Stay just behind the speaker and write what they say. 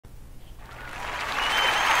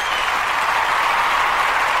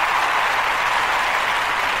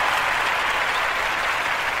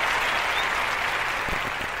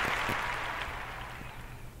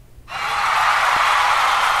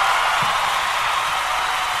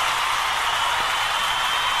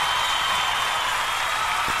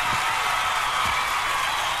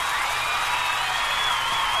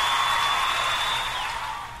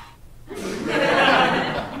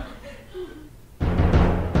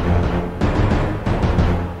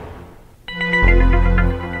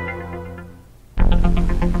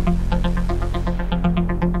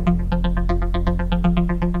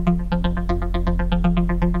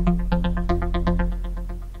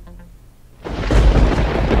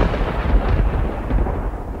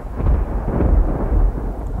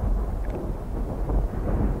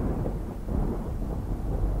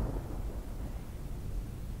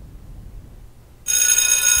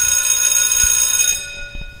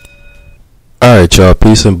All right, y'all.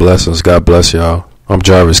 Peace and blessings. God bless y'all. I'm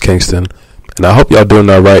Jarvis Kingston, and I hope y'all doing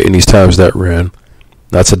all right in these times that we're in.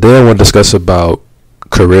 Now, today I want to discuss about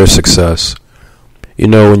career success. You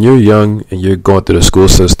know, when you're young and you're going through the school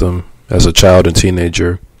system as a child and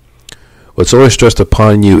teenager, what's always stressed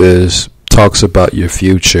upon you is talks about your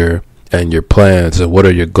future and your plans and what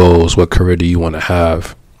are your goals, what career do you want to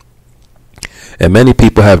have. And many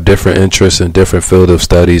people have different interests in different field of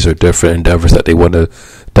studies or different endeavors that they want to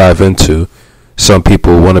dive into. Some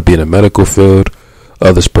people want to be in the medical field,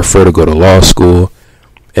 others prefer to go to law school,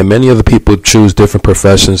 and many other people choose different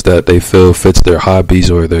professions that they feel fits their hobbies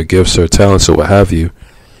or their gifts or talents or what have you.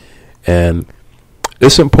 And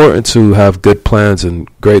it's important to have good plans and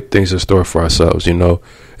great things in store for ourselves. You know,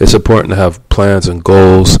 it's important to have plans and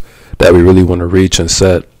goals that we really want to reach and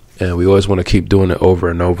set, and we always want to keep doing it over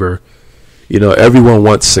and over. You know, everyone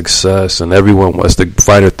wants success and everyone wants the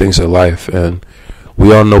finer things in life, and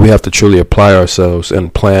we all know we have to truly apply ourselves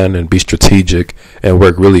and plan and be strategic and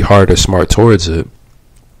work really hard and smart towards it.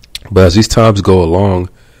 But as these times go along,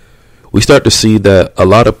 we start to see that a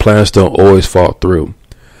lot of plans don't always fall through.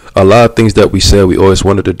 A lot of things that we said we always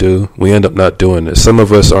wanted to do, we end up not doing it. Some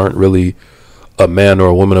of us aren't really a man or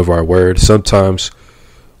a woman of our word. Sometimes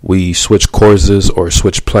we switch courses or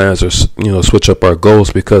switch plans or, switch up our goals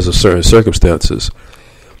because of certain circumstances.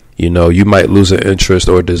 You know, you might lose an interest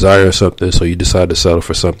or desire in something, so you decide to settle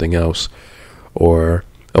for something else. Or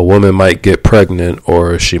a woman might get pregnant,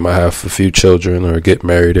 or she might have a few children or get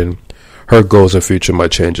married, and her goals in future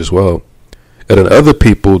might change as well. And then other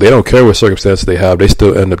people, they don't care what circumstances they have. They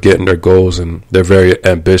still end up getting their goals, and they're very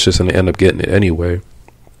ambitious, and they end up getting it anyway.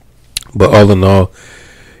 But all in all,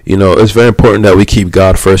 you know, it's very important that we keep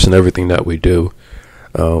God first in everything that we do.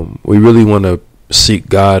 We really want to seek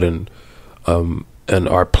God and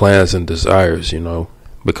our plans and desires, you know,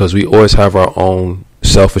 because we always have our own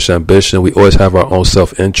selfish ambition. We always have our own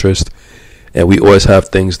self-interest, and we always have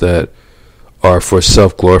things that are for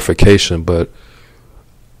self-glorification. But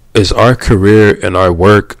is our career and our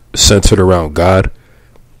work centered around God?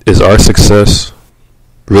 Is our success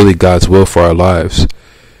really God's will for our lives?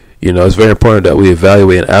 You know, it's very important that we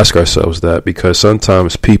evaluate and ask ourselves that, because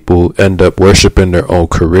sometimes people end up worshiping their own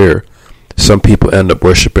career. Some people end up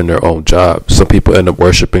worshiping their own job. Some people end up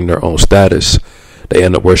worshiping their own status. They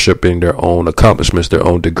end up worshiping their own accomplishments, their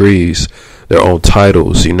own degrees, their own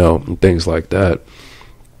titles, you know, and things like that.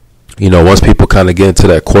 You know, once people kind of get into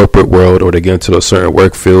that corporate world, or they get into those certain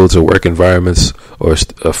work fields or work environments or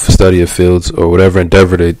study of fields or whatever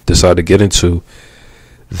endeavor they decide to get into,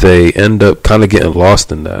 they end up kind of getting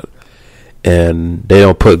lost in that. And they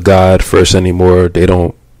don't put God first anymore. They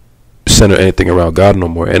don't center anything around God no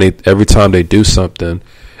more. Every time they do something,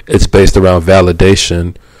 it's based around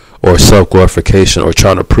validation or self-glorification or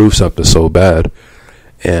trying to prove something so bad.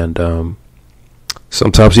 And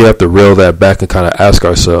sometimes you have to reel that back and kind of ask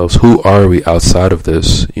ourselves, who are we outside of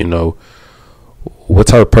this? You know, what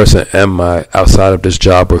type of person am I outside of this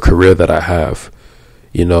job or career that I have?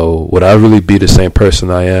 You know, would I really be the same person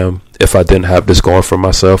I am if I didn't have this going for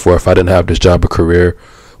myself, or if I didn't have this job or career?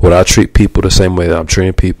 Would I treat people the same way that I'm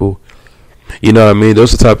treating people? You know what I mean?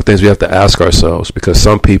 Those are the type of things we have to ask ourselves, because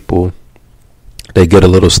some people, they get a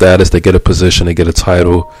little status, they get a position, they get a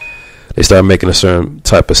title, they start making a certain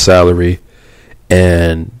type of salary,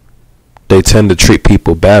 and they tend to treat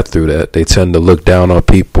people bad through that. They tend to look down on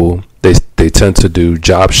people. They tend to do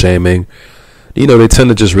job shaming. You know, they tend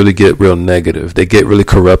to just really get real negative. They get really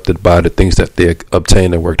corrupted by the things that they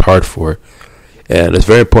obtained and worked hard for. And it's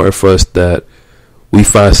very important for us that we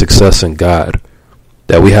find success in God,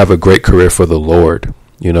 that we have a great career for the Lord.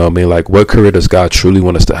 You know what I mean? Like, what career does God truly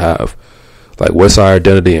want us to have? Like, what's our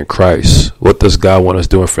identity in Christ? What does God want us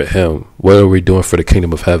doing for Him? What are we doing for the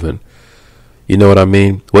kingdom of heaven? You know what I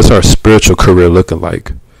mean? What's our spiritual career looking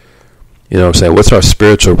like? You know what I'm saying? What's our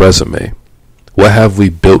spiritual resume? What have we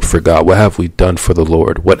built for God? What have we done for the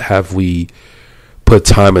Lord? What have we put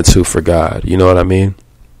time into for God? You know what I mean?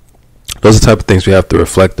 Those are the type of things we have to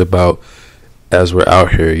reflect about as we're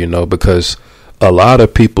out here, you know, because a lot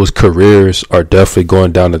of people's careers are definitely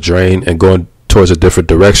going down the drain and going towards a different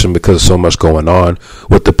direction because of so much going on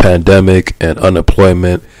with the pandemic and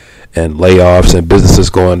unemployment and layoffs and businesses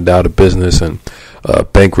going down to business and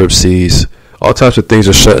bankruptcies. All types of things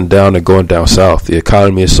are shutting down and going down south. The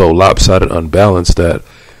economy is so lopsided, unbalanced, that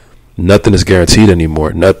nothing is guaranteed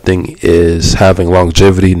anymore. Nothing is having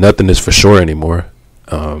longevity. Nothing is for sure anymore.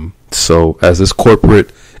 So as this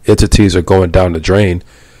corporate entities are going down the drain,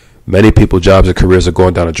 many people's jobs and careers are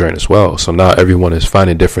going down the drain as well. So now everyone is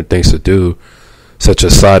finding different things to do such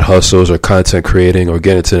as side hustles or content creating or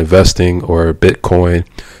getting into investing or Bitcoin,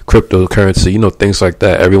 cryptocurrency, things like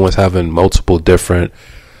that. Everyone's having multiple different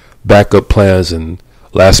backup plans and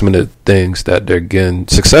last minute things that they're getting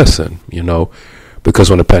success in,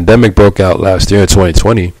 because when the pandemic broke out last year in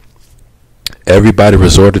 2020, everybody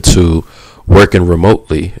resorted to working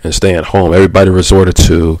remotely and staying home. Everybody resorted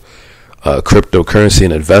to cryptocurrency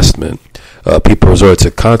and investment. People resorted to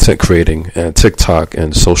content creating and TikTok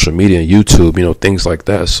and social media and YouTube, things like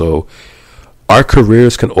that. So our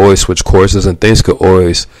careers can always switch courses and things could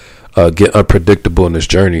always get unpredictable in this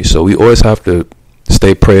journey. So we always have to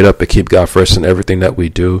stay prayed up and keep God first in everything that we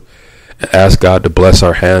do and ask God to bless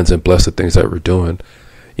our hands and bless the things that we're doing.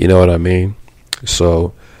 You know what I mean?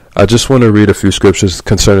 So I just want to read a few scriptures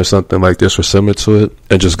concerning something like this or similar to it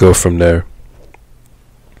and just go from there.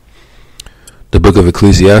 The book of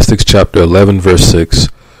Ecclesiastes, chapter 11, verse 6.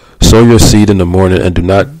 Sow your seed in the morning and do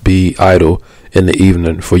not be idle in the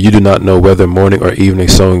evening, for you do not know whether morning or evening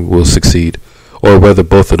sowing will succeed, or whether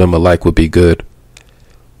both of them alike will be good.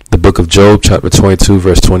 The book of Job, chapter 22,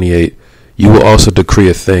 verse 28. You will also decree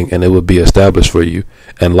a thing, and it will be established for you,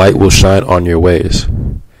 and light will shine on your ways.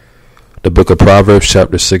 The book of Proverbs,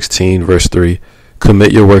 chapter 16, verse 3.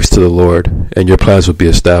 Commit your works to the Lord, and your plans will be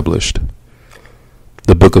established.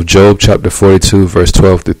 The book of Job, chapter 42, verse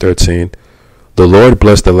 12 through 13. The Lord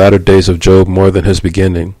blessed the latter days of Job more than his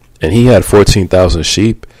beginning, and he had 14,000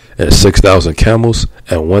 sheep, and 6,000 camels,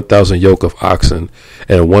 and 1,000 yoke of oxen,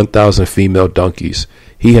 and 1,000 female donkeys.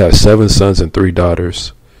 He had 7 sons and 3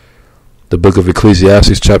 daughters. The book of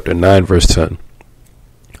Ecclesiastes, chapter 9, verse 10.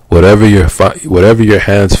 Whatever your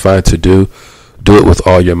hands find to do, do it with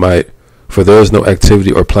all your might, for there is no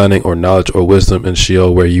activity or planning or knowledge or wisdom in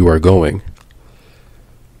Sheol where you are going.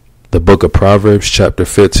 The book of Proverbs, chapter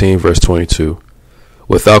 15, verse 22.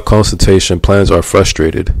 Without consultation, plans are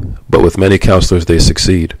frustrated, but with many counselors they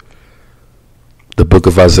succeed. The book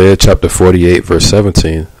of Isaiah, chapter 48, verse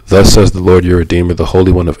 17. Thus says the Lord your Redeemer, the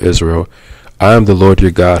Holy One of Israel. I am the Lord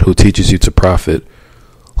your God, who teaches you to profit,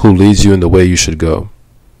 who leads you in the way you should go.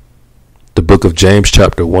 The book of James,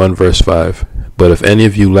 chapter 1, verse 5. But if any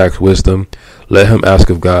of you lacks wisdom, let him ask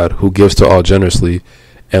of God, who gives to all generously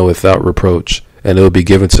and without reproach, and it will be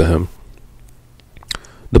given to him.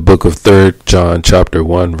 The book of 3 John, chapter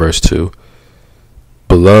 1, verse 2.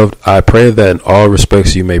 Beloved, I pray that in all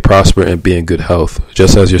respects you may prosper and be in good health,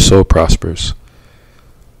 just as your soul prospers.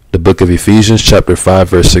 The book of Ephesians, chapter 5,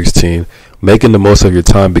 verse 16. Making the most of your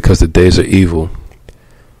time because the days are evil.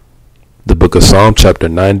 The book of Psalm, chapter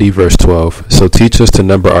 90, verse 12. So teach us to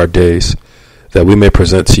number our days, that we may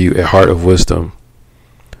present to you a heart of wisdom.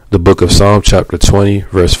 The book of Psalm, chapter 20,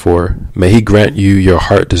 verse 4. May he grant you your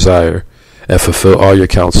heart desire and fulfill all your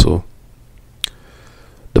counsel.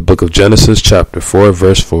 The book of Genesis, chapter 4,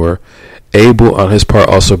 verse 4. Abel on his part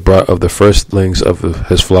also brought of the firstlings of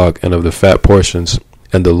his flock and of the fat portions,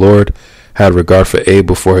 and the Lord had regard for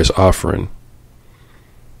Abel for his offering.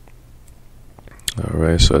 All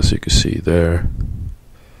right, so as you can see there,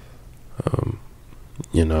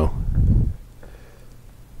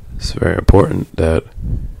 it's very important that,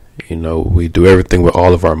 we do everything with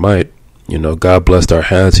all of our might. God blessed our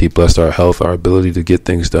hands. He blessed our health, our ability to get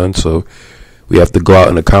things done. So we have to go out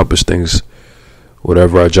and accomplish things,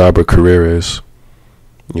 whatever our job or career is.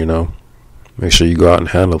 Make sure you go out and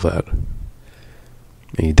handle that.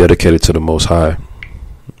 And you dedicate it to the Most High,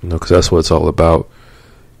 because that's what it's all about.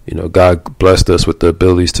 God blessed us with the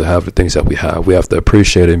abilities to have the things that we have. We have to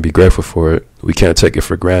appreciate it and be grateful for it. We can't take it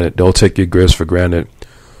for granted. Don't take your gifts for granted.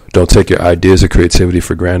 Don't take your ideas or creativity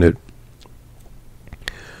for granted.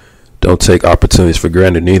 Don't take opportunities for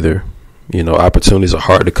granted neither. Opportunities are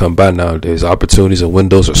hard to come by nowadays. Opportunities and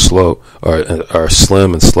windows are are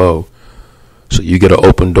slim and slow. So you get an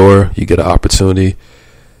open door, you get an opportunity,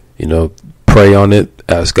 pray on it,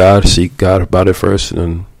 ask God, seek God about it first,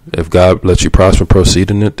 and if God lets you prosper,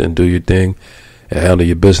 proceed in it, then do your thing and handle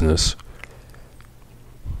your business.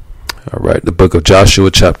 All right, the book of Joshua,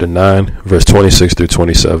 chapter 9, verse 26 through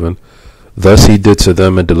 27. Thus he did to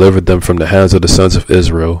them and delivered them from the hands of the sons of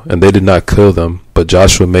Israel, and they did not kill them, but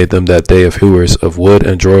Joshua made them that day of hewers of wood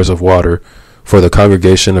and drawers of water for the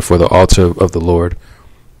congregation and for the altar of the Lord,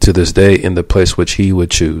 to this day in the place which he would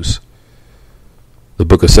choose. The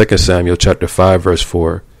book of 2 Samuel, chapter 5, verse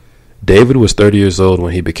 4. David was 30 years old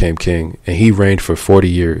when he became king, and he reigned for 40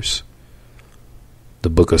 years. The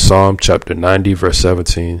book of Psalm, chapter 90, verse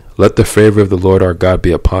 17. Let the favor of the Lord our God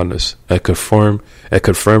be upon us, and confirm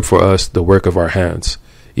for us the work of our hands.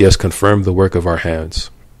 Yes, confirm the work of our hands.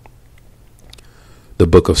 The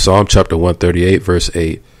book of Psalm, chapter 138, verse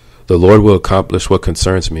 8. The Lord will accomplish what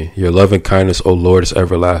concerns me. Your loving kindness, O Lord, is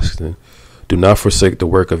everlasting. Do not forsake the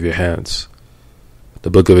work of your hands. The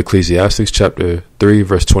book of Ecclesiastes, chapter 3,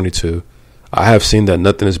 verse 22. I have seen that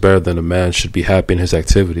nothing is better than a man should be happy in his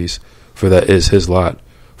activities, for that is his lot.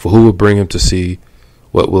 For who will bring him to see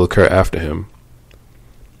what will occur after him?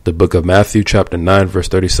 The book of Matthew, chapter 9, verse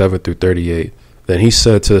 37 through 38. Then he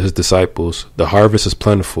said to his disciples, the harvest is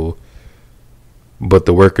plentiful, but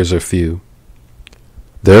the workers are few.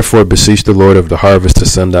 Therefore beseech the Lord of the harvest to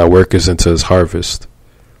send out workers into his harvest.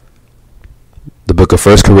 The book of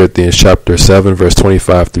 1 Corinthians, chapter 7, verse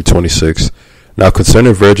 25 through 26. Now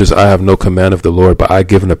concerning virgins I have no command of the Lord, but I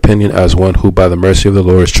give an opinion as one who by the mercy of the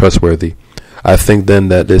Lord is trustworthy. I think then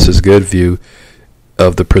that this is good view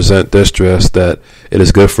of the present distress, that it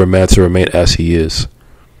is good for a man to remain as he is.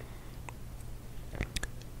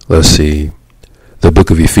 Let's see. The book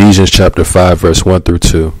of Ephesians, chapter 5, verse 1 through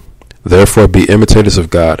 2. Therefore be imitators of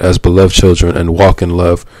God as beloved children, and walk in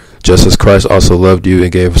love, just as Christ also loved you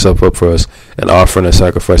and gave himself up for us, an offering and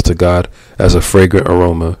sacrifice to God as a fragrant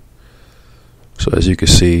aroma. So as you can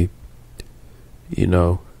see,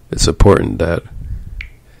 it's important that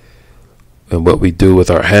in what we do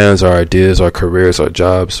with our hands, our ideas, our careers, our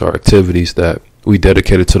jobs, our activities, that we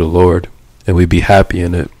dedicate it to the Lord and we be happy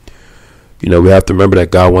in it. We have to remember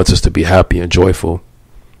that God wants us to be happy and joyful.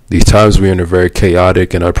 These times we're in are very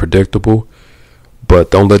chaotic and unpredictable,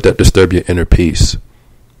 but don't let that disturb your inner peace.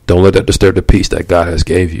 Don't let that disturb the peace that God has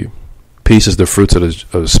gave you. Peace is the fruits of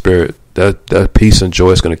the Spirit. That peace and joy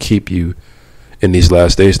is going to keep you in these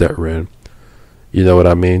last days that we're in. You know what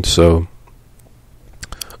I mean? So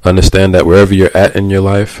understand that wherever you're at in your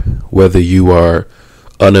life, whether you are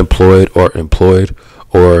unemployed or employed,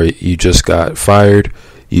 or you just got fired,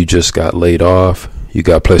 you just got laid off, you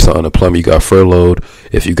got placed on unemployment, you got furloughed,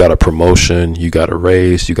 if you got a promotion, you got a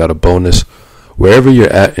raise, you got a bonus, wherever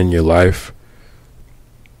you're at in your life,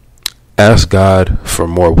 ask God for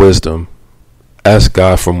more wisdom, ask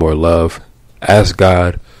God for more love, ask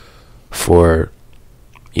God for,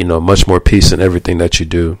 much more peace in everything that you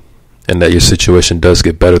do, and that your situation does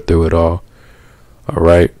get better through it all. All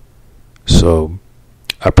right. So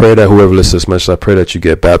I pray that whoever listens to this message, I pray that you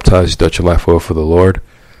get baptized, you start your life over for the Lord.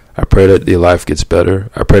 I pray that your life gets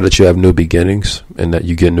better. I pray that you have new beginnings and that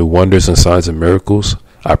you get new wonders and signs and miracles.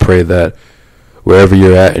 I pray that wherever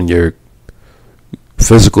you're at in your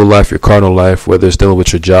physical life, your carnal life, whether it's dealing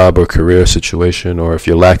with your job or career situation, or if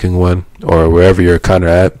you're lacking one, or wherever you're kind of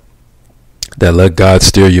at, that let God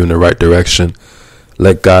steer you in the right direction.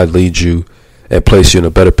 Let God lead you and place you in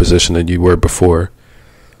a better position than you were before.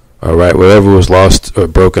 All right. Whatever was lost or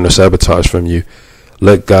broken or sabotaged from you,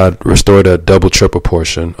 let God restore that double, triple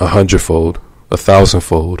portion, 100-fold,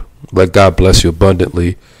 1,000-fold. Let God bless you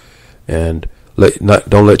abundantly, and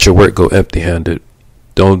don't let your work go empty-handed.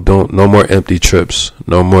 No more empty trips.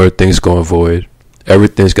 No more things going void.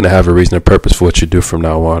 Everything's going to have a reason and purpose for what you do from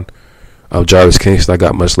now on. I'm Jarvis Kingston. I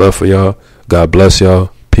got much love for y'all. God bless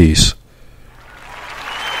y'all. Peace.